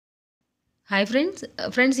Hi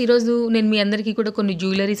friends ఈరోజు నేను మీ అందరికీ కూడా కొన్ని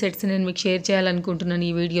జ్యువెలరీ సెట్స్ నేను మీకు షేర్ చేయాలనుకుంటున్నాను ఈ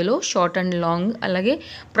వీడియోలో. షార్ట్ అండ్ లాంగ్, అలాగే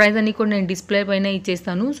ప్రైస్ అన్ని కూడా నేను డిస్ప్లే పైన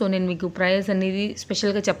ఇచ్చేస్తాను. సో నేను మీకు ప్రైస్ అనేది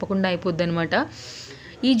స్పెషల్గా చెప్పకుండా అయిపోద్ది అనమాట.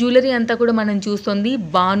 ఈ జ్యువెలరీ అంతా కూడా మనం చూస్తుంది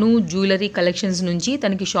భాను జ్యువెలరీ కలెక్షన్స్ నుంచి.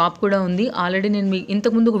 తనకి షాప్ కూడా ఉంది. ఆల్రెడీ నేను మీకు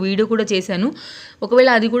ఇంతకుముందు ఒక వీడియో కూడా చేశాను.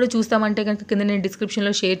 ఒకవేళ అది కూడా చూస్తామంటే కనుక కింద నేను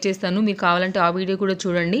డిస్క్రిప్షన్లో షేర్ చేస్తాను, మీరు కావాలంటే ఆ వీడియో కూడా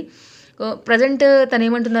చూడండి. ప్రజెంట్ తను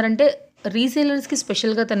ఏమంటున్నారంటే రీసేలర్స్కి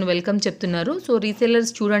స్పెషల్గా తను వెల్కమ్ చెప్తున్నారు. సో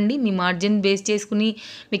రీసేలర్స్ చూడండి, మీ మార్జిన్ బేస్ చేసుకుని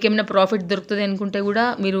మీకు ఏమైనా ప్రాఫిట్ దొరుకుతుంది అనుకుంటే కూడా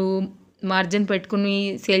మీరు మార్జిన్ పెట్టుకుని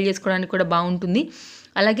సేల్ చేసుకోవడానికి కూడా బాగుంటుంది.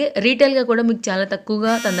 అలాగే రీటైల్గా కూడా మీకు చాలా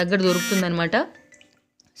తక్కువగా తన దగ్గర దొరుకుతుంది అనమాట.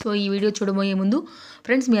 సో ఈ వీడియో చూడబోయే ముందు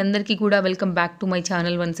ఫ్రెండ్స్ మీ అందరికీ కూడా welcome back to my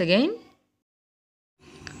channel once again.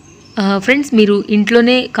 Friends, మీరు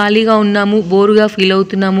ఇంట్లోనే ఖాళీగా ఉన్నాము, బోరుగా ఫీల్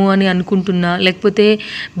అవుతున్నాము అని అనుకుంటున్నా, లేకపోతే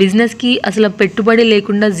బిజినెస్కి అసలు పెట్టుబడి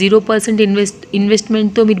లేకుండా 0%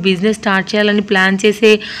 ఇన్వెస్ట్మెంట్తో మీరు బిజినెస్ స్టార్ట్ చేయాలని ప్లాన్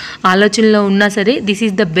చేసే ఆలోచనలో ఉన్నా సరే, this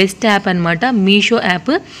is the best app అనమాట, మీషో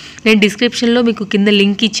యాప్. నేను డిస్క్రిప్షన్లో మీకు కింద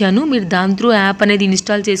లింక్ ఇచ్చాను. మీరు దాని త్రూ యాప్ అనేది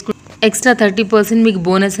ఇన్స్టాల్ చేసుకుంటే ఎక్స్ట్రా 30% మీకు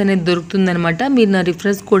బోనస్ అనేది దొరుకుతుందనమాట. మీరు నా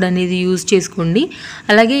రిఫరెన్స్ కోడ్ అనేది యూజ్ చేసుకోండి.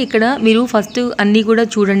 అలాగే ఇక్కడ మీరు ఫస్ట్ అన్నీ కూడా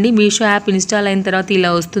చూడండి. మీషో యాప్ ఇన్స్టాల్ అయిన తర్వాత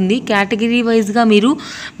ఇలా వస్తుంది. కేటగిరీ వైజ్గా మీరు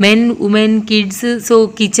men, women, kids, so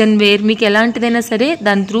kitchen ware, మీకు ఎలాంటిదైనా సరే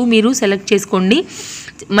దాని త్రూ మీరు సెలెక్ట్ చేసుకోండి.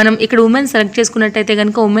 మనం ఇక్కడ ఉమెన్ సెలెక్ట్ చేసుకున్నట్టయితే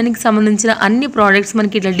కనుక ఉమెన్కి సంబంధించిన అన్ని ప్రోడక్ట్స్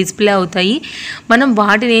మనకి ఇట్లా డిస్ప్లే అవుతాయి. మనం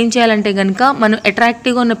వాటిని ఏం చేయాలంటే కనుక మనం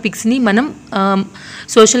అట్రాక్టివ్గా ఉన్న పిక్స్ని మనం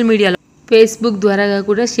సోషల్ మీడియాలో ఫేస్బుక్ ద్వారా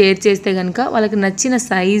కూడా షేర్ చేస్తే కనుక వాళ్ళకి నచ్చిన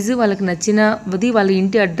సైజు, వాళ్ళకి నచ్చినది వాళ్ళ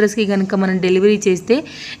ఇంటి అడ్రస్కి కనుక మనం డెలివరీ చేస్తే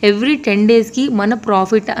ఎవ్రీ 10 డేస్కి మన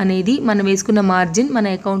ప్రాఫిట్ అనేది మనం వేసుకున్న మార్జిన్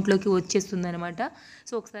మన అకౌంట్లోకి వచ్చేస్తుంది అనమాట.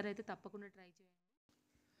 సో ఒకసారి అయితే తప్పకుండా ట్రై చేయండి.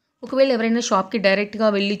 ఒకవేళ ఎవరైనా షాప్కి డైరెక్ట్గా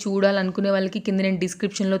వెళ్ళి చూడాలనుకునే వాళ్ళకి కింద నేను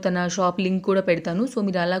డిస్క్రిప్షన్లో తన షాప్ లింక్ కూడా పెడతాను. సో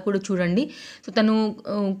మీరు అలా కూడా చూడండి. సో తను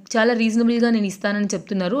చాలా రీజనబుల్గా నేను ఇస్తానని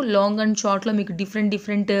చెప్తున్నారు. లాంగ్ అండ్ షార్ట్లో మీకు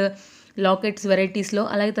డిఫరెంట్ లాకెట్స్ వెరైటీస్లో,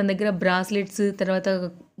 అలాగే తన దగ్గర బ్రాస్లెట్స్, తర్వాత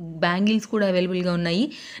బ్యాంగిల్స్ కూడా అవైలబుల్గా ఉన్నాయి.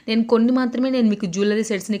 నేను కొన్ని మాత్రమే నేను మీకు జ్యువెలరీ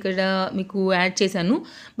సెట్స్ని ఇక్కడ మీకు యాడ్ చేశాను.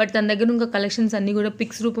 బట్ తన దగ్గర ఇంకా కలెక్షన్స్ అన్నీ కూడా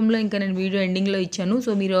పిక్స్ రూపంలో ఇంకా నేను వీడియో ఎండింగ్లో ఇచ్చాను.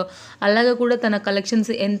 సో మీరు అలాగా కూడా తన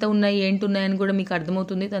కలెక్షన్స్ ఎంత ఉన్నాయి, ఏంటి ఉన్నాయని కూడా మీకు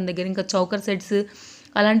అర్థమవుతుంది. తన దగ్గర ఇంకా చౌకర్ సెట్స్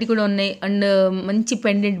అలాంటివి కూడా ఉన్నాయి. అండ్ మంచి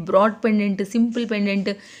pendant, broad pendant, simple pendant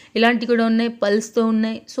ఇలాంటివి కూడా ఉన్నాయి, పల్స్తో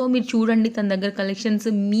ఉన్నాయి. సో మీరు చూడండి తన దగ్గర కలెక్షన్స్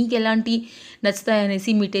మీకు ఎలాంటి నచ్చుతాయి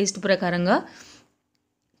అనేసి మీ టేస్ట్ ప్రకారంగా.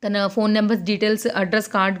 తన phone numbers, details, address,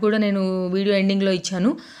 card కూడా నేను వీడియో ఎండింగ్లో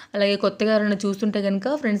ఇచ్చాను. అలాగే కొత్తగా ఎవరైనా చూస్తుంటే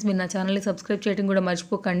కనుక ఫ్రెండ్స్ మీరు నా ఛానల్ని సబ్స్క్రైబ్ చేయడం కూడా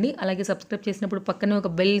మర్చిపోకండి. అలాగే సబ్స్క్రైబ్ చేసినప్పుడు పక్కనే ఒక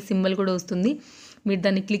బెల్ సింబల్ కూడా వస్తుంది. మీరు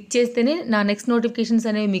దాన్ని క్లిక్ చేస్తేనే నా నెక్స్ట్ నోటిఫికేషన్స్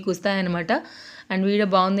అనేవి మీకు వస్తాయన్నమాట. అండ్ వీడియో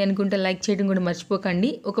బాగుంది అనుకుంటే లైక్ చేయడం కూడా మర్చిపోకండి.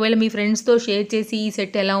 ఒకవేళ మీ ఫ్రెండ్స్తో షేర్ చేసి ఈ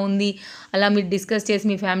సెట్ ఎలా ఉంది అలా మీరు డిస్కస్ చేసి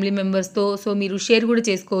మీ ఫ్యామిలీ మెంబర్స్తో సో మీరు షేర్ కూడా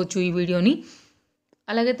చేసుకోవచ్చు ఈ వీడియోని.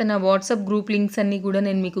 అలాగే తన వాట్సాప్ గ్రూప్ లింక్స్ అన్నీ కూడా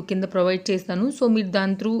నేను మీకు కింద ప్రొవైడ్ చేస్తాను. సో మీరు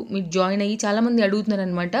దాని త్రూ మీరు జాయిన్ అయ్యి, చాలామంది అడుగుతున్నారు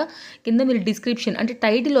అనమాట, కింద మీరు డిస్క్రిప్షన్ అంటే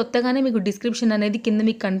టైటిల్ వత్తగానే మీకు డిస్క్రిప్షన్ అనేది కింద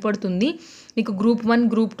మీకు కనపడుతుంది. మీకు గ్రూప్ 1,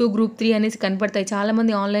 గ్రూప్ 2, గ్రూప్ 3 అనేసి కనపడతాయి.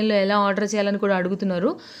 చాలామంది ఆన్లైన్లో ఎలా ఆర్డర్ చేయాలని కూడా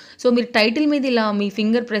అడుగుతున్నారు. సో మీరు టైటిల్ మీద ఇలా మీ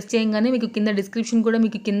ఫింగర్ ప్రెస్ చేయగానే మీకు కింద డిస్క్రిప్షన్ కూడా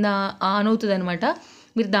మీకు కింద ఆన్ అవుతుంది అనమాట.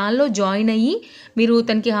 మీరు దానిలో జాయిన్ అయ్యి మీరు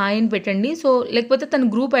తనకి హాయ్ అని పెట్టండి. సో లేకపోతే తన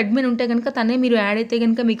గ్రూప్ అడ్మిన్ ఉంటే కనుక తనే మీరు యాడ్ అయితే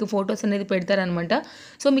కనుక మీకు ఫొటోస్ అనేది పెడతారనమాట.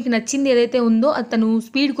 సో మీకు నచ్చింది ఏదైతే ఉందో అది తను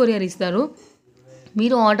స్పీడ్ కొరియర్ ఇస్తారు.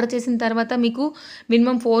 మీరు ఆర్డర్ చేసిన తర్వాత మీకు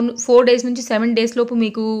మినిమం 4 డేస్ నుంచి 7 డేస్ లోపు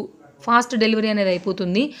మీకు ఫాస్ట్ డెలివరీ అనేది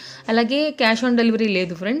అయిపోతుంది. అలాగే క్యాష్ ఆన్ డెలివరీ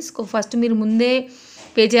లేదు ఫ్రెండ్స్. ఫస్ట్ మీరు ముందే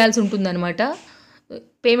పే చేయాల్సి ఉంటుంది అనమాట.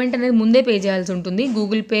 పేమెంట్ అనేది ముందే పే చేయాల్సి ఉంటుంది.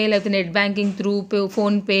 గూగుల్ పే, లేకపోతే నెట్ బ్యాంకింగ్ త్రూ,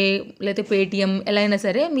 ఫోన్పే, లేకపోతే పేటిఎం, ఎలా అయినా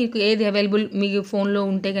సరే మీకు ఏది అవైలబుల్ మీ ఫోన్లో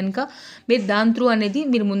ఉంటే కనుక మీరు దాని త్రూ అనేది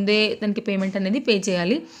మీరు ముందే దానికి పేమెంట్ అనేది పే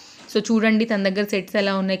చేయాలి. సో చూడండి తన దగ్గర సెట్స్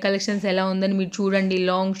ఎలా ఉన్నాయి, కలెక్షన్స్ ఎలా ఉందని మీరు చూడండి.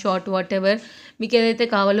 లాంగ్, షార్ట్, వాట్ ఎవర్ మీకు ఏదైతే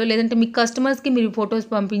కావాలో, లేదంటే మీ కస్టమర్స్కి మీరు ఫొటోస్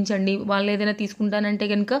పంపించండి. వాళ్ళు ఏదైనా తీసుకుంటానంటే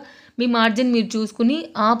కనుక మీ మార్జిన్ మీరు చూసుకుని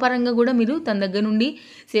ఆ పరంగా కూడా మీరు తన దగ్గర నుండి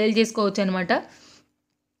సేల్ చేసుకోవచ్చు అనమాట.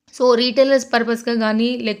 సో రీటైలర్స్ పర్పస్గా కానీ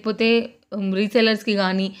లేకపోతే రీసెలర్స్కి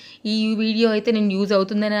కానీ ఈ వీడియో అయితే నేను యూజ్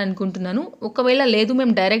అవుతుందని అనుకుంటున్నాను. ఒకవేళ లేదు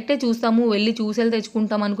మేము డైరెక్టే చూస్తాము, వెళ్ళి చూసేది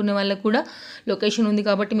తెచ్చుకుంటాం అనుకునే వాళ్ళకి కూడా లొకేషన్ ఉంది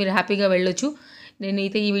కాబట్టి మీరు హ్యాపీగా వెళ్ళొచ్చు.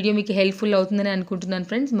 నేనైతే ఈ వీడియో మీకు హెల్ప్ఫుల్ అవుతుందని అనుకుంటున్నాను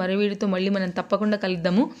ఫ్రెండ్స్. మరో వీడియోతో మళ్ళీ మనం తప్పకుండా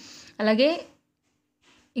కలుద్దాము. అలాగే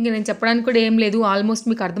ఇంకా నేను చెప్పడానికి కూడా ఏం లేదు, ఆల్మోస్ట్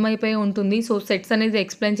మీకు అర్థమైపోయి ఉంటుంది. సో సెట్స్ అనేది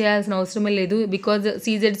ఎక్స్ప్లెయిన్ చేయాల్సిన అవసరమే లేదు. బికాజ్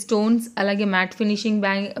సీజెడ్ స్టోన్స్, అలాగే మ్యాట్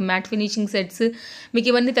ఫినిషింగ్ సెట్స్ మీకు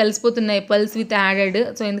ఇవన్నీ తెలిసిపోతున్నాయి, పల్స్ విత్ యాడెడ్.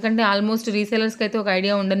 సో ఎందుకంటే ఆల్మోస్ట్ రీసేలర్స్కి అయితే ఒక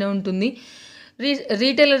ఐడియా ఉండనే ఉంటుంది. రీ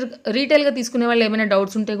రీటైల్గా తీసుకునే వాళ్ళు ఏమైనా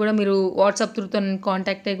డౌట్స్ ఉంటే కూడా మీరు వాట్సాప్ త్రూతో నేను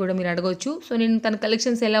కాంటాక్ట్ అయ్యి కూడా మీరు అడగవచ్చు. సో నేను తన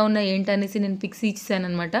కలెక్షన్స్ ఎలా ఉన్నాయి ఏంటనేసి నేను పిక్స్ ఇచ్చాను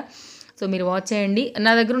అనమాట. సో మీరు వాచ్ చేయండి.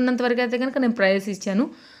 నా దగ్గర ఉన్నంత వరకు అయితే కనుక నేను ప్రైస్ ఇచ్చాను.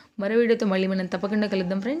 మరో వీడియోతో మళ్ళీ మనం తప్పకుండా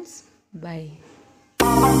కలుద్దాం ఫ్రెండ్స్. బాయ్.